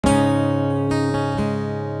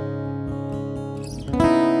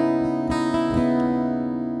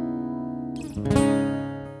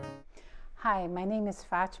Hi, my name is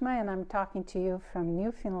Fátima and I'm talking to you from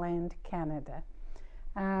Newfoundland, Canada.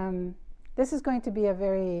 This is going to be a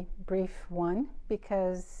very brief one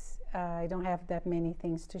because I don't have that many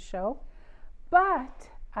things to show, but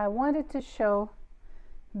I wanted to show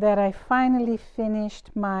that I finally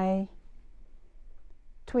finished my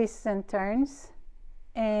twists and turns,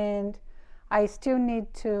 and I still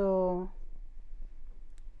need to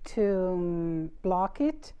block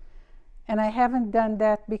it. And I haven't done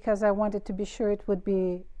that because I wanted to be sure it would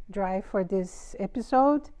be dry for this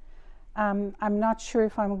episode. I'm not sure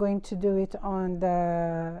if I'm going to do it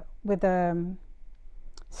with a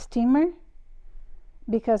steamer,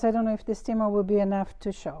 because I don't know if the steamer will be enough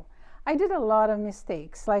to show. I did a lot of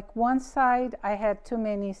mistakes. Like one side, I had too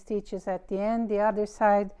many stitches at the end. The other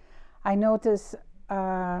side, I noticed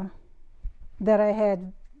that I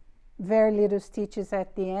had very little stitches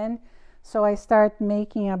at the end. So I start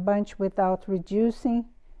making a bunch without reducing,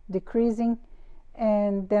 decreasing,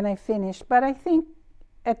 and then I finish. But I think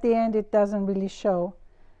at the end it doesn't really show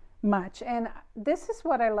much. And this is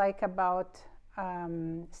what I like about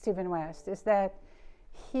Stephen West, is that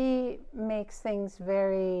he makes things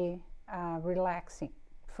very relaxing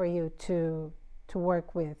for you to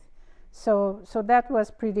work with. So that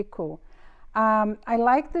was pretty cool. I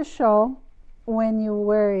like the shawl when you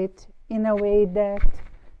wear it in a way that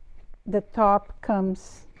the top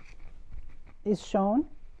is shown.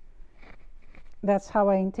 That's how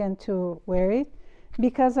I intend to wear it,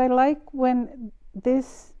 because I like when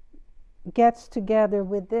this gets together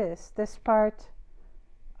with this part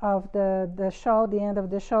of the shawl, the end of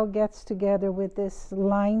the shawl gets together with these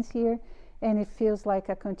lines here, and it feels like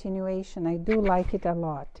a continuation. I do like it a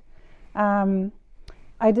lot.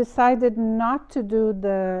 I decided not to do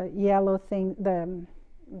the yellow thing,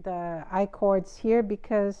 the I cords here,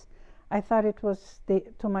 because I thought it was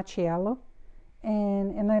too much yellow,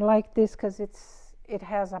 and I like this because it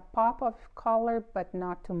has a pop of color but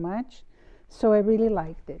not too much, so I really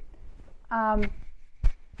liked it. I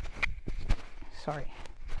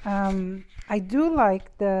do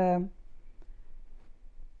like the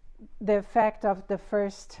effect of the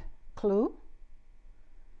first clue,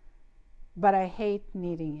 but I hate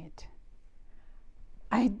knitting it.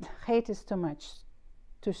 I hate is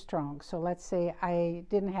too strong. So let's say I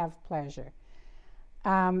didn't have pleasure.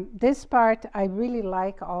 This part I really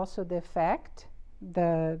like also the effect,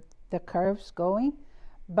 the curves going,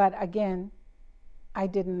 but again, I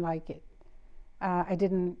didn't like it. I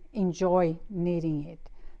didn't enjoy knitting it.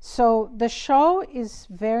 So the shawl is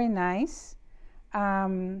very nice.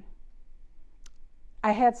 I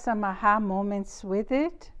had some aha moments with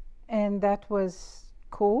it, and that was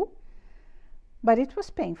cool, but it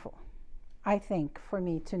was painful, I think, for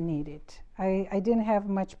me to knit it. I didn't have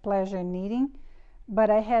much pleasure knitting, but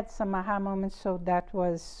I had some aha moments, so that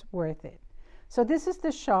was worth it. So this is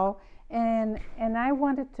the shawl, and I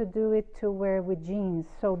wanted to do it to wear with jeans,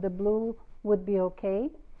 so the blue would be okay.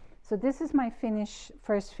 So this is my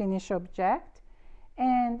first finish object,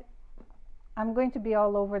 and I'm going to be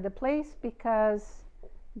all over the place because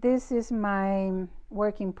this is my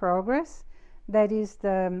work in progress. That is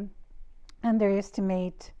the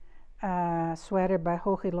Underestimate sweater by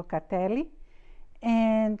Jorge Locatelli,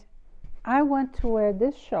 and I want to wear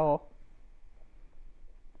this shawl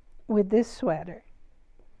with this sweater,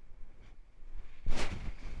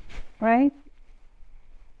 right?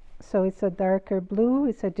 So it's a darker blue,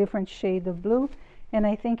 it's a different shade of blue, and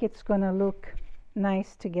I think it's going to look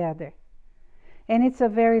nice together. And it's a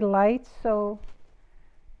very light, so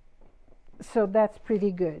that's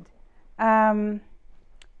pretty good.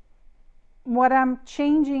 What I'm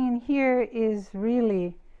changing in here is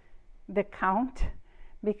really the count,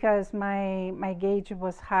 because my gauge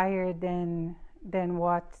was higher than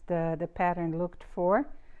what the pattern looked for.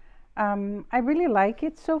 I really like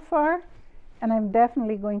it so far, and I'm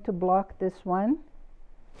definitely going to block this one.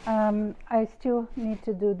 I still need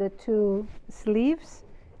to do the 2 sleeves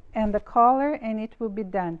and the collar, and it will be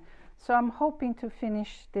done. So I'm hoping to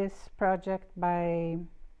finish this project by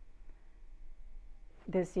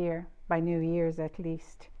this year, by New Year's at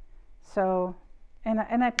least. So, and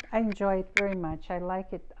I enjoy it very much. I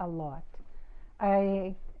like it a lot.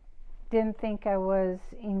 I didn't think I was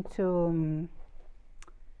into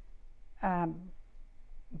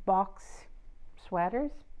box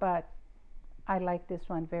sweaters, but I like this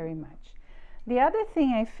one very much. The other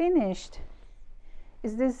thing I finished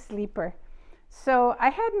is this slipper. So I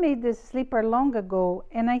had made this slipper long ago,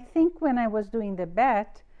 and I think when I was doing the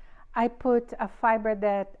bat, I put a fiber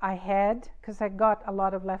that I had, because I got a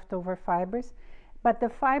lot of leftover fibers, but the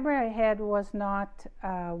fiber I had was not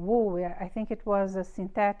wool. I think it was a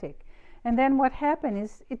synthetic. And then what happened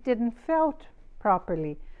is it didn't felt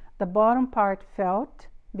properly. The bottom part felt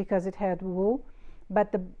because it had wool,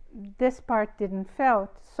 but this part didn't felt.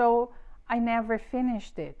 So I never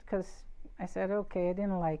finished it because I said, okay, I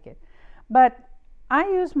didn't like it. But I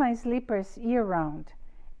use my slippers year round.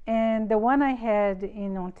 And the one I had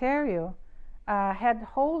in Ontario had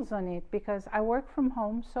holes on it because I work from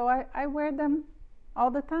home, so I wear them all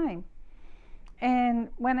the time. And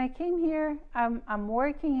when I came here, I'm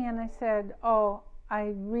working, and I said, oh,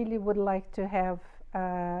 I really would like to have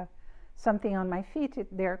something on my feet.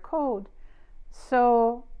 They're cold.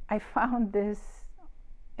 So I found this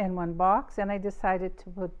in one box, and I decided to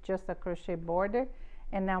put just a crochet border,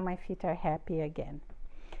 and now my feet are happy again.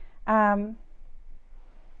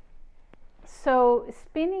 So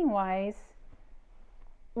spinning wise,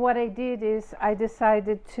 what I did is I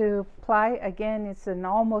decided to ply again. It's an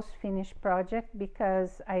almost finished project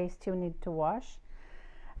because I still need to wash.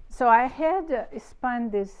 So I had spun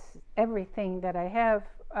this everything that I have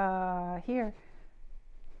here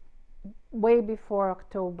way before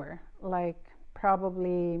October, like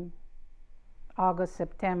probably August,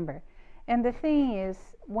 September. And the thing is,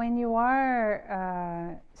 when you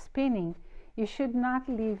are spinning, you should not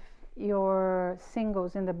leave your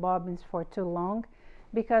singles in the bobbins for too long,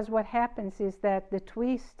 because what happens is that the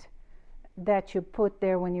twist that you put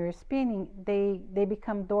there when you're spinning, they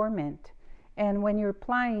become dormant. And when you're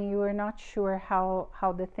plying, you are not sure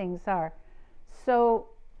how the things are. So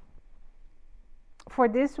for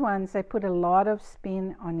these ones, I put a lot of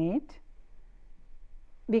spin on it,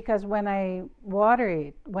 because when I water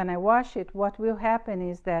it, when I wash it, what will happen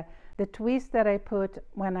is that the twist that I put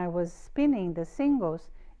when I was spinning the singles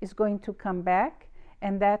is going to come back,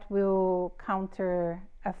 and that will counter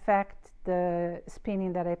affect the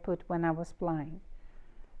spinning that I put when I was plying.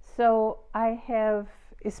 So I have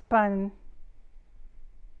spun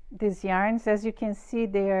these yarns. As you can see,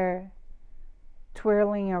 they're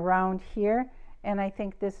twirling around here, and I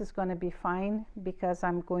think this is going to be fine because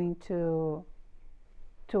I'm going to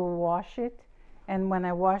wash it, and when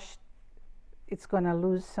I wash, it's going to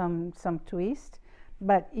lose some twist,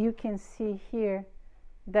 but you can see here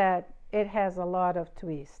that it has a lot of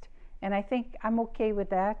twist, and I think I'm okay with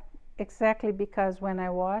that, exactly because when I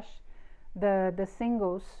wash, the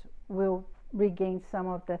singles will regain some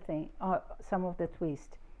of the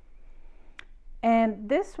twist. And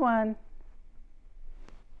this one,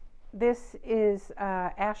 this is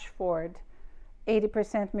Ashford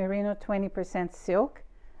 80% merino, 20% silk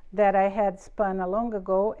that I had spun a long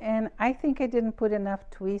ago, and I think I didn't put enough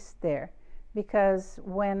twist there, because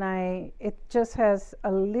when it just has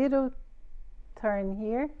a little turn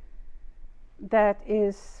here. That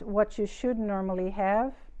is what you should normally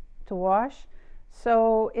have to wash.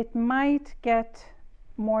 So it might get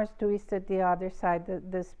more twisted the other side,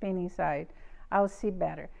 the spinning side. I'll see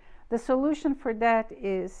better. The solution for that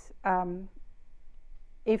is,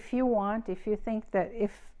 if you think that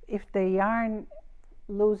if the yarn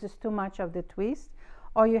loses too much of the twist,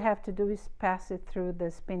 all you have to do is pass it through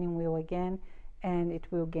the spinning wheel again, and it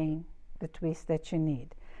will gain the twist that you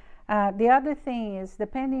need. The other thing is,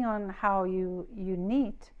 depending on how you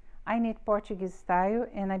knit, I knit Portuguese style,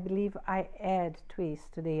 and I believe I add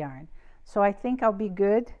twist to the yarn. So I think I'll be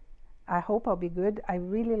good. I hope I'll be good. I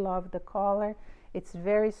really love the collar. It's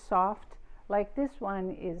very soft. Like this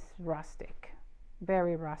one is rustic,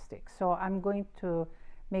 very rustic. So I'm going to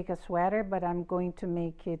make a sweater, but I'm going to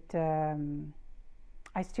make it,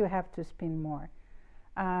 I still have to spin more.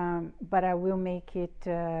 But I will make it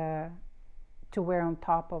to wear on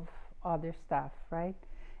top of other stuff, right?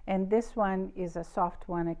 And this one is a soft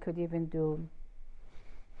one. I could even do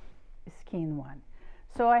a skein one.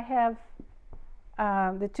 So I have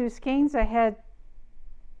the two skeins. I had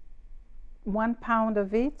 1 pound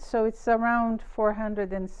of it, so it's around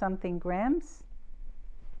 400 and something grams.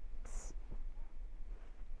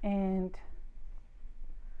 And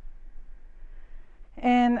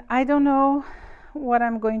I don't know what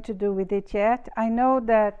I'm going to do with it yet. I know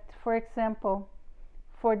that, for example,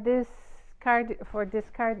 for this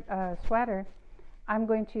sweater, I'm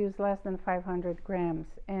going to use less than 500 grams,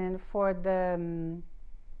 and for the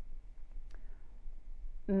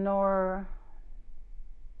normal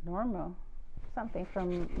something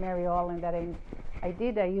from Mary Olin that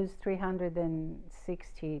I used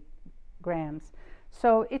 360 grams.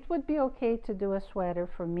 So it would be okay to do a sweater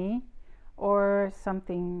for me or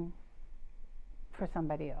something for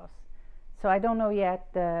somebody else. So I don't know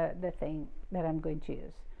yet the thing that I'm going to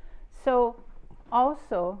use. So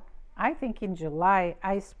also, I think in July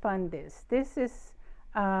I spun this. This is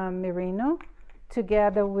merino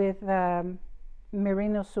together with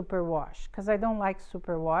merino superwash, because I don't like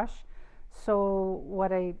superwash. So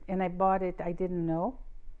I bought it, I didn't know.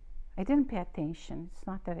 I didn't pay attention. It's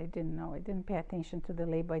not that I didn't know. I didn't pay attention to the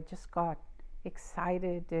label. I just got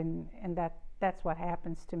excited, and that's what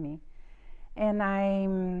happens to me.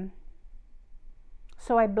 And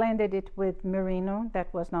so I blended it with merino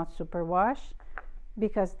that was not superwash,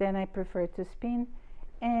 because then I prefer to spin.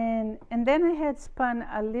 And then I had spun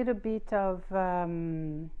a little bit of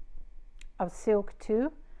silk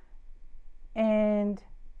too. And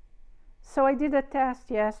so I did a test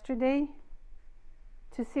yesterday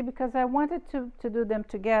to see, because I wanted to do them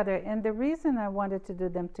together. And the reason I wanted to do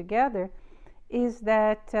them together is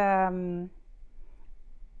that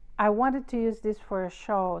I wanted to use this for a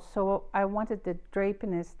shawl, so I wanted the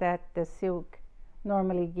drapiness that the silk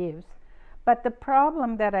normally gives. But the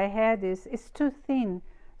problem that I had is it's too thin.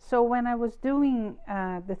 So when I was doing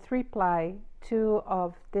the 3-ply, 2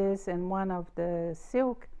 of this and 1 of the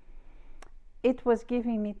silk, it was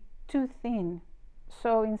giving me too thin.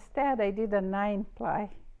 So instead I did a 9-ply.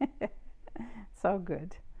 It's all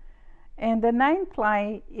good. And the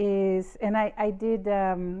 9-ply is, and I did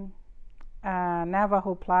a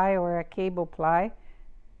Navajo ply or a cable ply.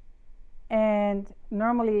 And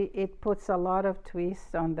normally it puts a lot of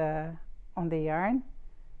twist on the yarn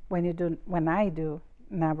when I do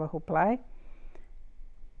Navajo ply.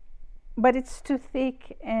 But it's too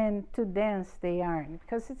thick and too dense, the yarn,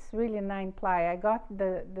 because it's really 9-ply. I got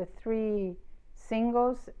the 3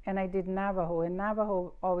 singles and I did Navajo, and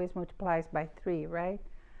Navajo always multiplies by 3, right?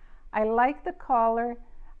 I like the color.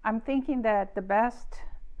 I'm thinking that the best,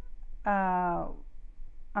 I'm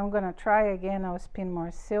gonna try again. I'll spin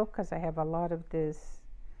more silk because I have a lot of this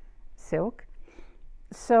silk.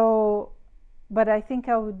 So, but I think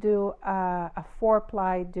I would do a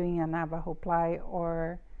 4-ply doing a Navajo ply,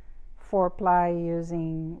 or 4-ply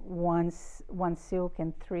using one silk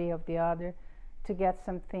and 3 of the other, to get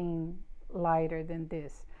something lighter than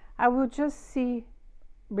this. I will just see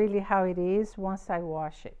really how it is once I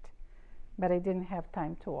wash it, but I didn't have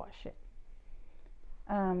time to wash it.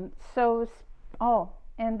 And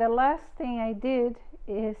the last thing I did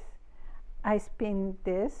is I spinned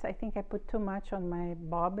this. I think I put too much on my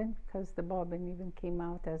bobbin, because the bobbin even came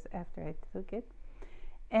out after I took it.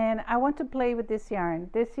 And I want to play with this yarn.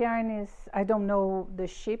 This yarn is, I don't know the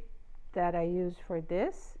ship that I use for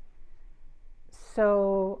this,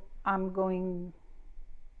 so I'm going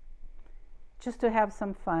just to have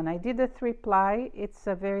some fun. I did a 3-ply. It's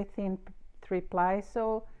a very thin 3-ply,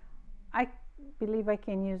 so I believe I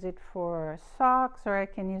can use it for socks, or I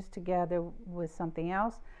can use together with something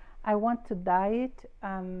else. I want to dye it,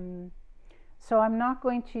 so I'm not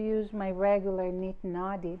going to use my regular knit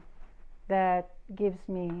knotty that gives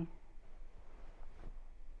me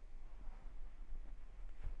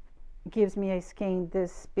a skein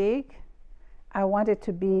this big. I want it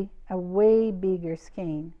to be a way bigger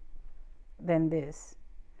skein than this,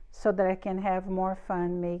 so that I can have more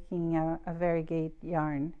fun making a variegate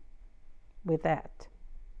yarn with that.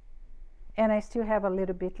 And I still have a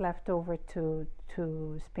little bit left over to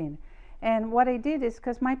spin. And what I did is,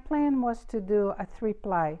 because my plan was to do a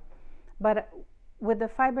 3-ply, but with the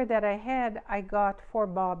fiber that I had, I got 4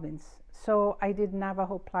 bobbins. So I did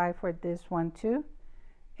Navajo ply for this one too.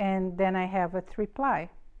 And then I have a 3-ply,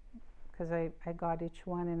 because I got each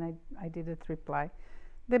one and I did a 3-ply.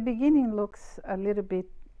 The beginning looks a little bit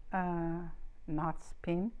not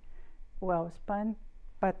well spun,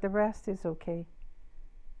 but the rest is okay.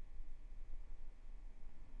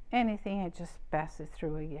 Anything, I just pass it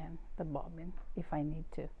through again, the bobbin, if I need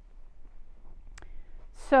to.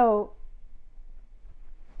 So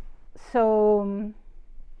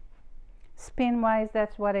spin wise,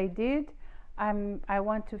 that's what I did. I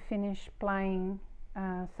want to finish plying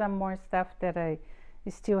some more stuff that I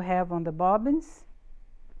still have on the bobbins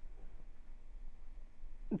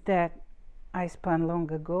that I spun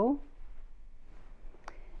long ago.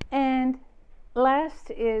 And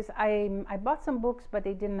last is I bought some books, but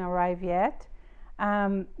they didn't arrive yet.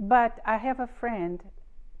 But I have a friend,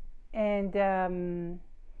 and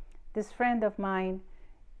this friend of mine,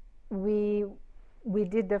 we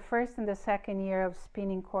did the first and the second year of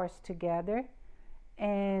spinning course together,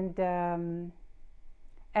 and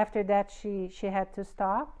after that she had to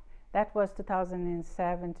stop. That was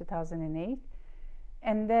 2007, 2008,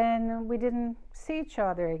 and then we didn't see each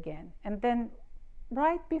other again. And then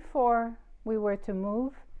right before we were to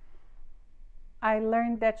move, I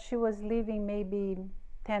learned that she was leaving maybe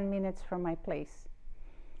 10 minutes from my place,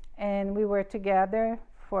 and we were together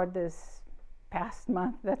for this past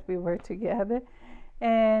month that we were together,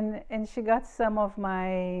 and she got some of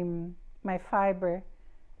my fiber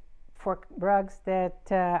for rugs that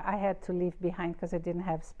I had to leave behind because I didn't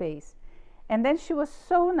have space. And then she was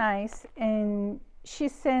so nice, and she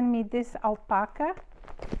sent me this alpaca.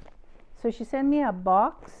 So she sent me a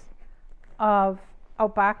box of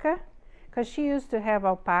alpaca, because she used to have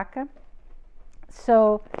alpaca.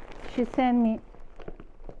 So she sent me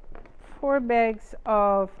 4 bags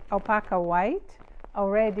of alpaca white,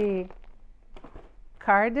 already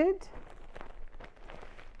carded.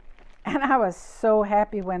 And I was so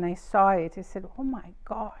happy when I saw it. I said, oh my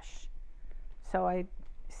gosh. So I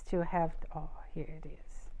still have, oh, here it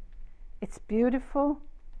is. It's beautiful.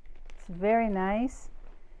 It's very nice.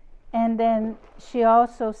 And then she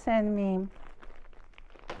also sent me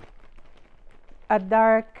a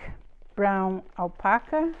dark brown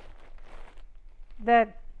alpaca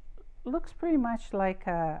that looks pretty much like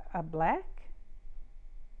a black.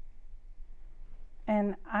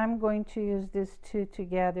 And I'm going to use these two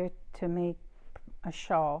together to make a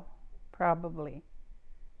shawl, probably.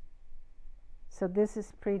 So this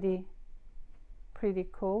is pretty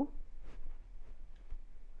cool.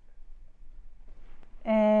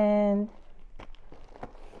 And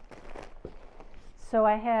so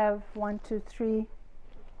I have 1, 2, 3,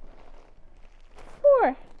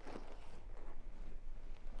 4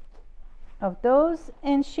 of those.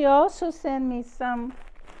 And she also sent me some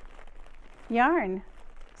yarn,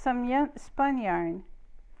 spun yarn.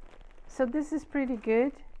 So this is pretty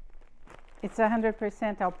good. It's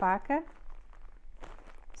 100% alpaca.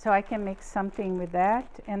 So I can make something with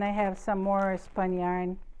that. And I have some more spun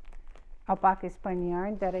yarn, alpaca spun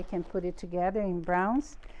yarn, that I can put it together in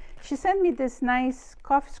browns. She sent me this nice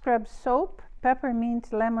coffee scrub soap, peppermint,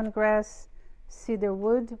 lemongrass, cedar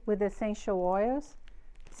wood with essential oils.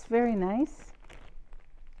 It's very nice.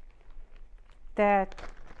 That,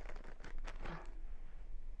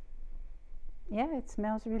 yeah, it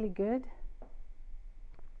smells really good.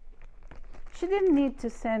 She didn't need to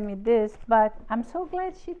send me this, but I'm so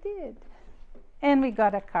glad she did. And we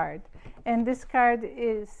got a card. And this card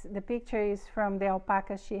is, the picture is from the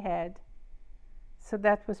alpaca she had. So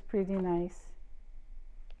that was pretty nice.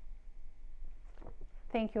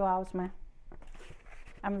 Thank you, Alsma.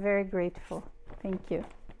 I'm very grateful. Thank you.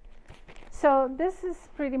 So this is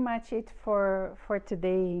pretty much it for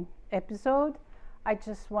today's episode. I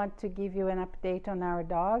just want to give you an update on our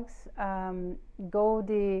dogs.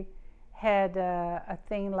 Goldie had a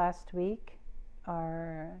thing last week,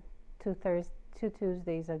 or 2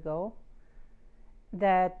 Tuesdays ago,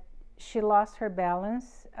 that she lost her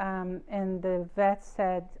balance, and the vet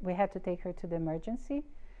said we had to take her to the emergency.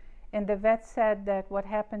 And the vet said that what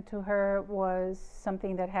happened to her was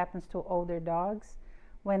something that happens to older dogs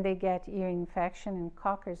when they get ear infection, and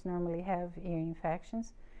cockers normally have ear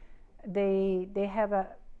infections. They have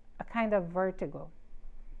a kind of vertigo.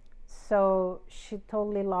 So she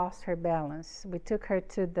totally lost her balance. We took her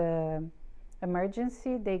to the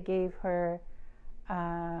emergency. They gave her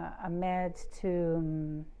a med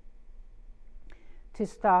to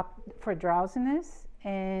stop for drowsiness,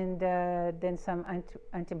 and then some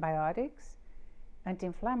antibiotics,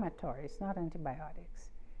 anti-inflammatories, not antibiotics.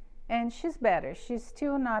 And she's better. She's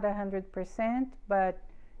still not 100%, but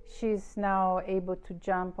she's now able to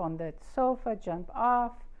jump on the sofa, jump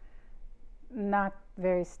off, not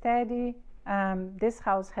very steady. This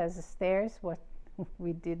house has stairs, what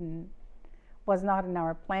was not in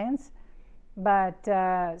our plans. But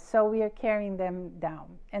so we are carrying them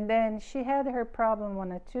down. And then she had her problem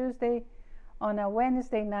on a Tuesday. On a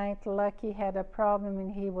Wednesday night, Lucky had a problem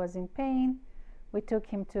and he was in pain. We took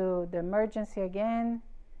him to the emergency again.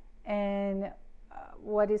 And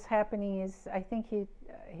what is happening is, I think he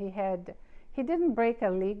didn't break a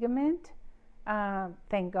ligament,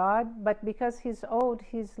 thank God, but because he's old,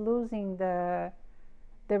 he's losing the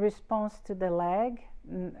response to the leg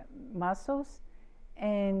muscles.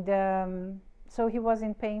 And so he was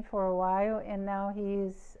in pain for a while, and now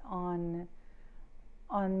he's on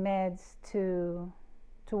meds to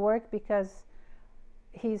work, because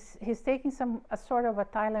he's taking a sort of a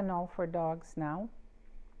Tylenol for dogs now.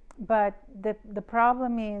 But the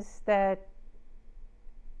problem is that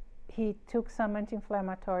he took some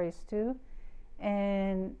anti-inflammatories too,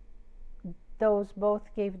 and those both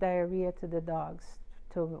gave diarrhea to the dogs,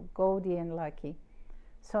 to Goldie and Lucky.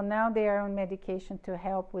 So now they are on medication to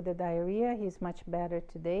help with the diarrhea. He's much better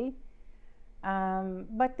today.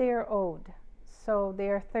 But they are old. So they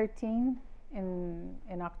are 13.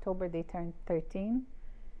 In October they turned 13.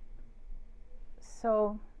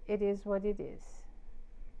 So it is what it is.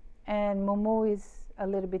 And Mumu is a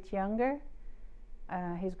little bit younger.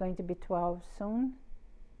 He's going to be 12 soon.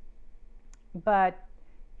 But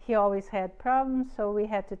he always had problems, so we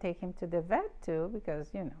had to take him to the vet too,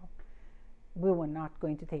 because, you know, we were not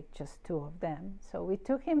going to take just 2 of them. So we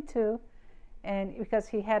took him too, and because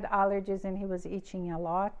he had allergies and he was itching a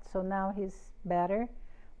lot, so now he's better.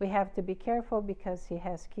 We have to be careful because he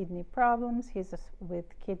has kidney problems. He's with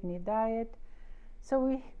kidney diet,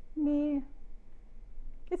 so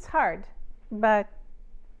it's hard, but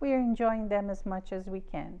we are enjoying them as much as we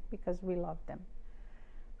can because we love them.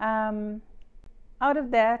 Out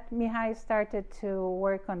of that, Mihai started to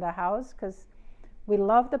work on the house because we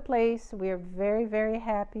love the place. We are very, very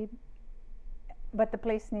happy, but the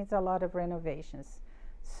place needs a lot of renovations.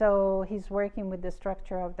 So he's working with the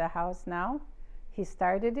structure of the house now. He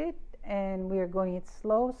started it, and we are going it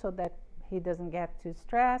slow so that he doesn't get too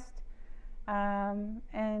stressed.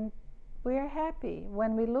 And we are happy.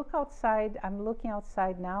 When we look outside, I'm looking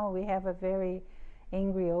outside now, we have a very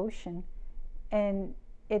angry ocean, and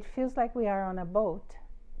it feels like we are on a boat,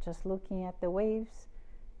 just looking at the waves,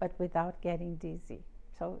 but without getting dizzy.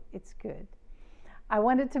 So it's good. I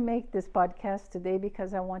wanted to make this podcast today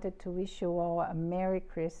because I wanted to wish you all a Merry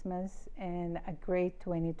Christmas and a great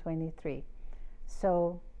 2023.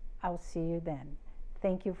 So I'll see you then.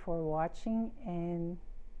 Thank you for watching, and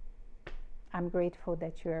I'm grateful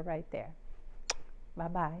that you are right there.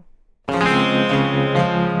 Bye-bye.